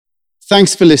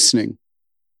Thanks for listening.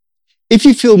 If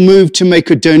you feel moved to make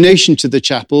a donation to the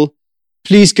chapel,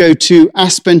 please go to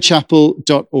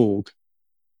aspenchapel.org.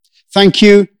 Thank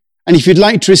you. And if you'd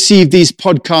like to receive these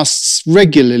podcasts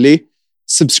regularly,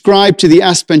 subscribe to the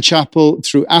Aspen Chapel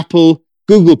through Apple,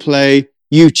 Google Play,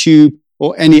 YouTube,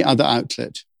 or any other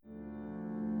outlet.